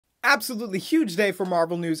Absolutely huge day for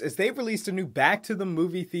Marvel News as they've released a new Back to the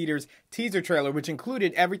Movie Theaters teaser trailer, which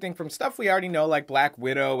included everything from stuff we already know like Black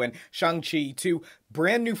Widow and Shang-Chi to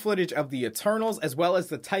brand new footage of the Eternals, as well as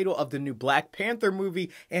the title of the new Black Panther movie,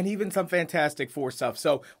 and even some Fantastic Four stuff.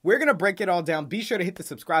 So we're going to break it all down. Be sure to hit the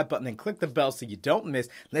subscribe button and click the bell so you don't miss.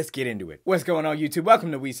 Let's get into it. What's going on, YouTube?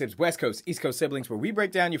 Welcome to WeSibs, West Coast, East Coast siblings, where we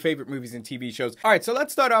break down your favorite movies and TV shows. All right, so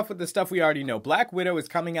let's start off with the stuff we already know. Black Widow is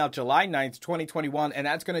coming out July 9th, 2021, and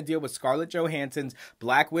that's going to deal with Scarlett Johansson's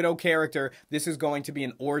Black Widow character. This is going to be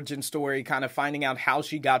an origin story, kind of finding out how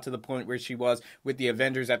she got to the point where she was with the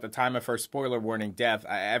Avengers at the time of her, spoiler warning, death.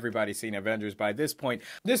 Everybody's seen Avengers by this point.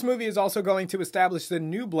 This movie is also going to establish the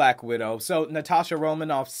new Black Widow. So Natasha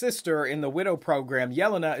Romanoff's sister in the Widow program,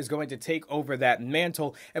 Yelena, is going to take over that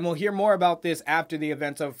mantle, and we'll hear more about this after the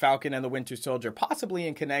events of Falcon and the Winter Soldier, possibly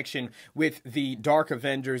in connection with the Dark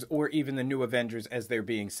Avengers or even the New Avengers as they're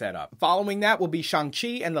being set up. Following that will be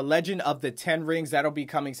Shang-Chi and the Legend of the Ten Rings. That'll be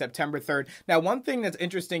coming September 3rd. Now, one thing that's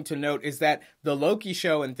interesting to note is that the Loki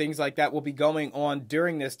show and things like that will be going on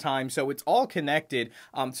during this time, so it's all connected.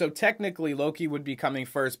 So technically Loki would be coming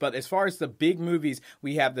first, but as far as the big movies,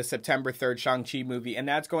 we have the September 3rd Shang-Chi movie, and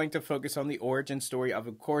that's going to focus on the origin story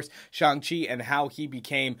of course, Shang-Chi and how he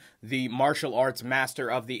became the martial arts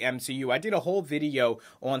master of the MCU. I did a whole video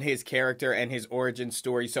on his character and his origin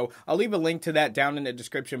story, so I'll leave a link to that down in the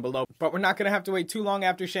description below. But we're not going to have to wait too long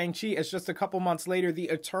after Shang-Chi. It's just a couple months later,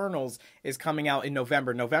 the Eternals is coming out in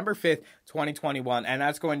November 5th, 2021, and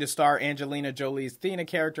that's going to star Angelina Jolie's Athena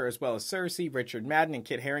character, as well as Cersei, Richard Madden, and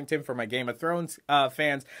Kit Harington for my Game of Thrones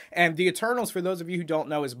fans. And the Eternals, for those of you who don't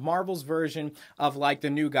know, is Marvel's version of like the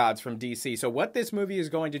New Gods from DC. So what this movie is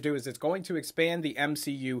going to do is it's going to expand the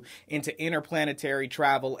MCU into interplanetary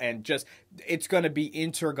travel, and just it's going to be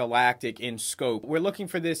intergalactic in scope. We're looking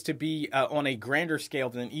for this to be on a grander scale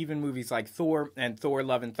than even movies like Thor and Thor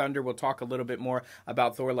Love and Thunder. We'll talk a little bit more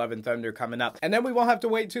about Thor Love and Thunder coming up. And then we won't have to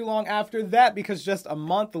wait too long after that, because just a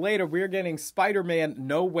month later, we're getting Spider-Man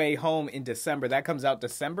No Way Home in December. That comes out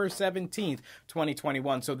December 17th,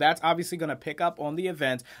 2021. So that's obviously going to pick up on the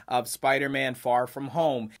event of Spider-Man Far From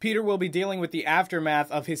Home. Peter will be dealing with the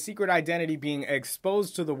aftermath of his secret identity being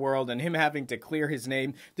exposed to the world and him having to clear his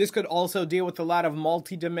name. This could also deal with a lot of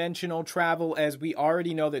multi-dimensional travel, as we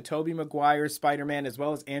already know that Tobey Maguire's Spider-Man, as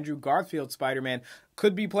well as Andrew Garfield's Spider-Man,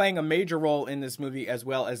 could be playing a major role in this movie, as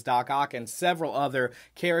well as Doc Ock and several other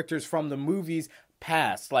characters from the movies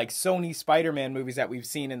past, like Sony Spider-Man movies that we've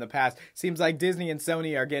seen in the past. Seems like Disney and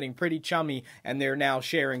Sony are getting pretty chummy, and they're now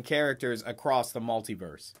sharing characters across the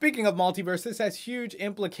multiverse. Speaking of multiverse, this has huge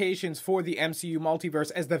implications for the MCU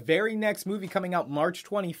multiverse, as the very next movie coming out March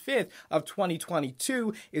 25th of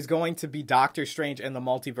 2022 is going to be Doctor Strange and the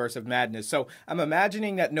Multiverse of Madness. So I'm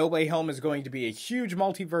imagining that No Way Home is going to be a huge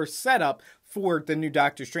multiverse setup for the new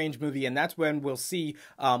Doctor Strange movie, and that's when we'll see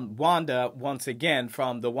Wanda once again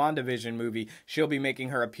from the WandaVision movie. She'll be making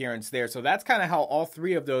her appearance there. So that's kind of how all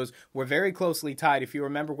three of those were very closely tied. If you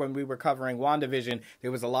remember when we were covering WandaVision,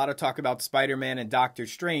 there was a lot of talk about Spider-Man and Doctor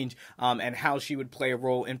Strange and how she would play a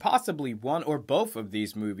role in possibly one or both of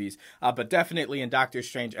these movies, but definitely in Doctor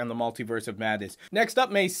Strange and the Multiverse of Madness. Next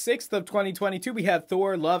up, May 6th of 2022, we have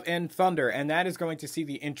Thor Love and Thunder, and that is going to see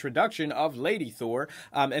the introduction of Lady Thor,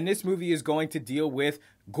 and this movie is going to deal with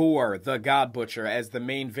Gore, the God Butcher, as the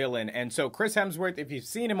main villain. And so Chris Hemsworth, if you've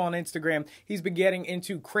seen him on Instagram, he's been getting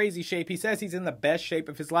into crazy shape. He says he's in the best shape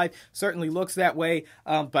of his life. Certainly looks that way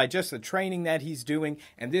by just the training that he's doing.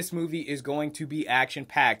 And this movie is going to be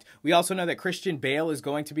action-packed. We also know that Christian Bale is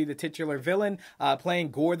going to be the titular villain,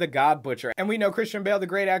 playing Gore, the God Butcher. And we know Christian Bale, the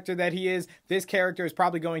great actor that he is, this character is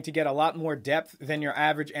probably going to get a lot more depth than your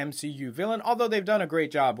average MCU villain, although they've done a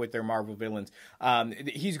great job with their Marvel villains.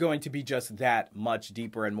 He's going to be just that much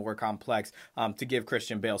deeper and more complex to give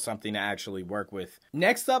Christian Bale something to actually work with.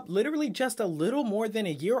 Next up, literally just a little more than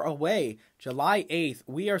a year away, July 8th,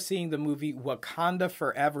 we are seeing the movie Wakanda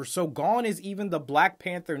Forever. So gone is even the Black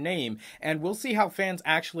Panther name, and we'll see how fans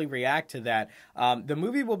actually react to that. The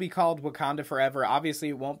movie will be called Wakanda Forever. Obviously,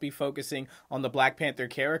 it won't be focusing on the Black Panther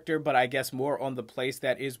character, but I guess more on the place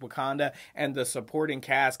that is Wakanda and the supporting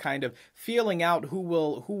cast kind of feeling out who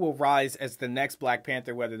will rise as the next Black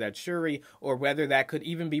Panther, whether that's Shuri or whether that could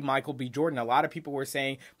even be Michael B. Jordan. A lot of people were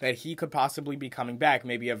saying that he could possibly be coming back,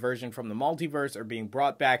 maybe a version from the multiverse or being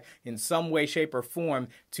brought back in some way, shape, or form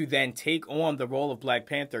to then take on the role of Black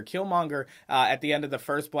Panther. Killmonger, at the end of the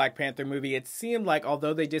first Black Panther movie, it seemed like,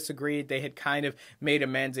 although they disagreed, they had kind of made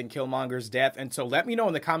amends in Killmonger's death. And so let me know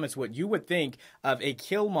in the comments what you would think of a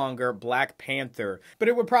Killmonger Black Panther. But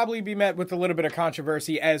it would probably be met with a little bit of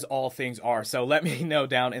controversy, as all things are. So let me know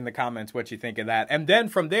down in the comments what you think of that. And then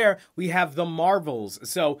from there, we have The Marvels. Marvels.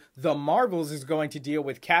 So The Marvels is going to deal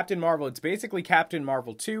with Captain Marvel. It's basically Captain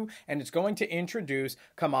Marvel 2, and it's going to introduce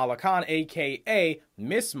Kamala Khan, aka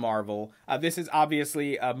Miss Marvel. This is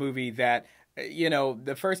obviously a movie that, you know,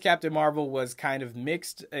 the first Captain Marvel was kind of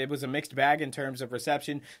mixed. It was a mixed bag in terms of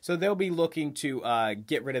reception. So they'll be looking to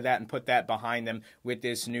get rid of that and put that behind them with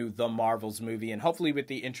this new The Marvels movie. And hopefully with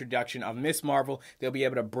the introduction of Miss Marvel, they'll be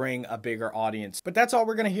able to bring a bigger audience. But that's all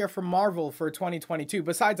we're going to hear from Marvel for 2022,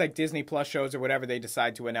 besides like Disney Plus shows or whatever they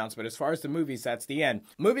decide to announce. But as far as the movies, that's the end.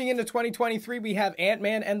 Moving into 2023, we have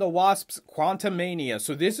Ant-Man and the Wasp's Quantumania.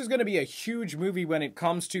 So this is going to be a huge movie when it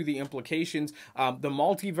comes to the implications. The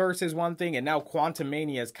multiverse is one thing, and now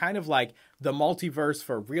Quantumania is kind of like the multiverse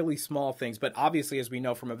for really small things, but obviously, as we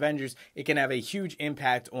know from Avengers, it can have a huge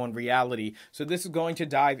impact on reality. So this is going to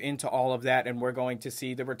dive into all of that, and we're going to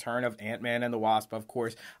see the return of Ant-Man and the Wasp, of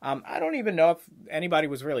course. I don't even know if anybody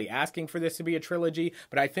was really asking for this to be a trilogy,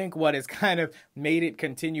 but I think what has kind of made it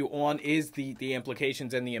continue on is the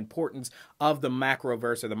implications and the importance of the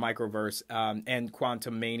macroverse or the microverse, and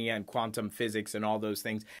Quantumania and quantum physics and all those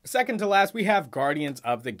things. Second to last, we have Guardians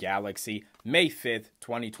of the Galaxy, May 5th,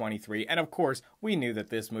 2023. And of course, we knew that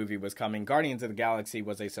this movie was coming. Guardians of the Galaxy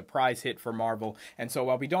was a surprise hit for Marvel. And so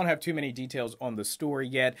while we don't have too many details on the story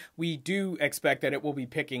yet, we do expect that it will be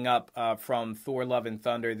picking up from Thor: Love and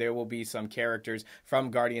Thunder. There will be some characters from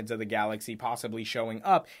Guardians of the Galaxy possibly showing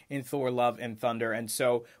up in Thor: Love and Thunder. And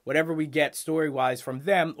so whatever we get story-wise from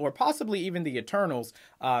them, or possibly even the Eternals,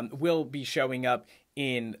 will be showing up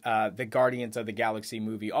in the Guardians of the Galaxy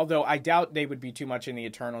movie. Although I doubt they would be too much in the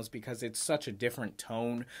Eternals because it's such a different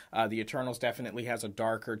tone. The Eternals definitely has a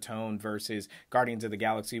darker tone versus Guardians of the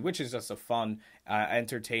Galaxy, which is just a fun,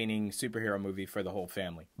 entertaining superhero movie for the whole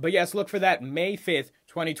family. But yes, look for that May 5th,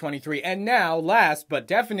 2023. And now, last but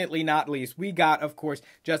definitely not least, we got, of course,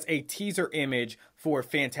 just a teaser image for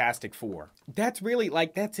Fantastic Four. That's really,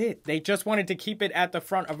 like, that's it. They just wanted to keep it at the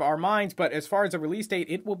front of our minds, but as far as a release date,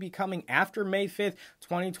 it will be coming after May 5th,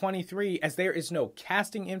 2023, as there is no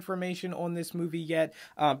casting information on this movie yet.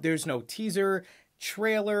 There's no teaser,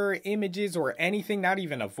 trailer, images, or anything, not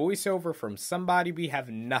even a voiceover from somebody. We have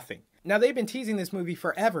nothing. Now, they've been teasing this movie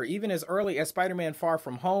forever, even as early as Spider-Man Far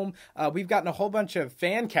From Home. We've gotten a whole bunch of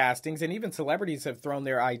fan castings, and even celebrities have thrown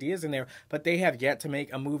their ideas in there, but they have yet to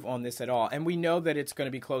make a move on this at all. And we know that it's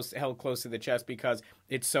going to be held close to the chest because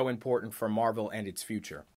it's so important for Marvel and its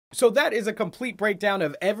future. So that is a complete breakdown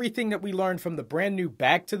of everything that we learned from the brand new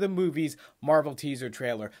Back to the Movies Marvel teaser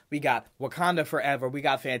trailer. We got Wakanda Forever, we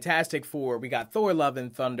got Fantastic Four, we got Thor: Love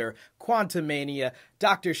and Thunder, Quantumania,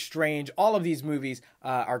 Doctor Strange. All of these movies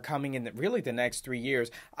are coming in really the next 3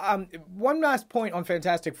 years. One last point on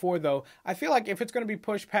Fantastic Four, though. I feel like if it's going to be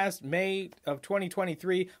pushed past May of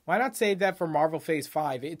 2023, why not save that for Marvel Phase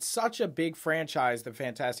 5? It's such a big franchise, the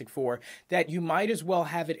Fantastic Four, that you might as well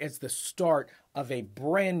have it as the start of a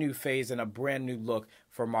brand new phase and a brand new look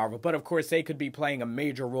for Marvel. But of course, they could be playing a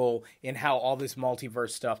major role in how all this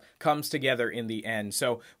multiverse stuff comes together in the end.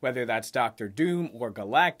 So whether that's Doctor Doom or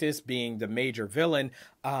Galactus being the major villain,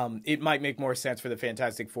 it might make more sense for the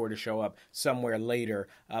Fantastic Four to show up somewhere later.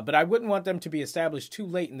 But I wouldn't want them to be established too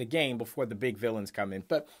late in the game before the big villains come in.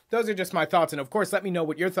 But those are just my thoughts. And of course, let me know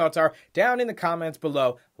what your thoughts are down in the comments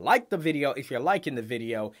below. Like the video if you're liking the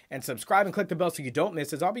video, and subscribe and click the bell so you don't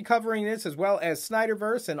miss, as I'll be covering this as well as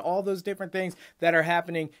Snyderverse and all those different things that are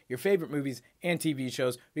happening, your favorite movies and TV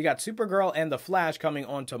shows. We got Supergirl and The Flash coming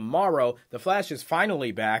on tomorrow. The Flash is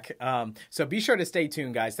finally back. So be sure to stay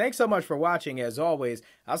tuned, guys. Thanks so much for watching. As always,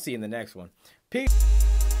 I'll see you in the next one. Peace.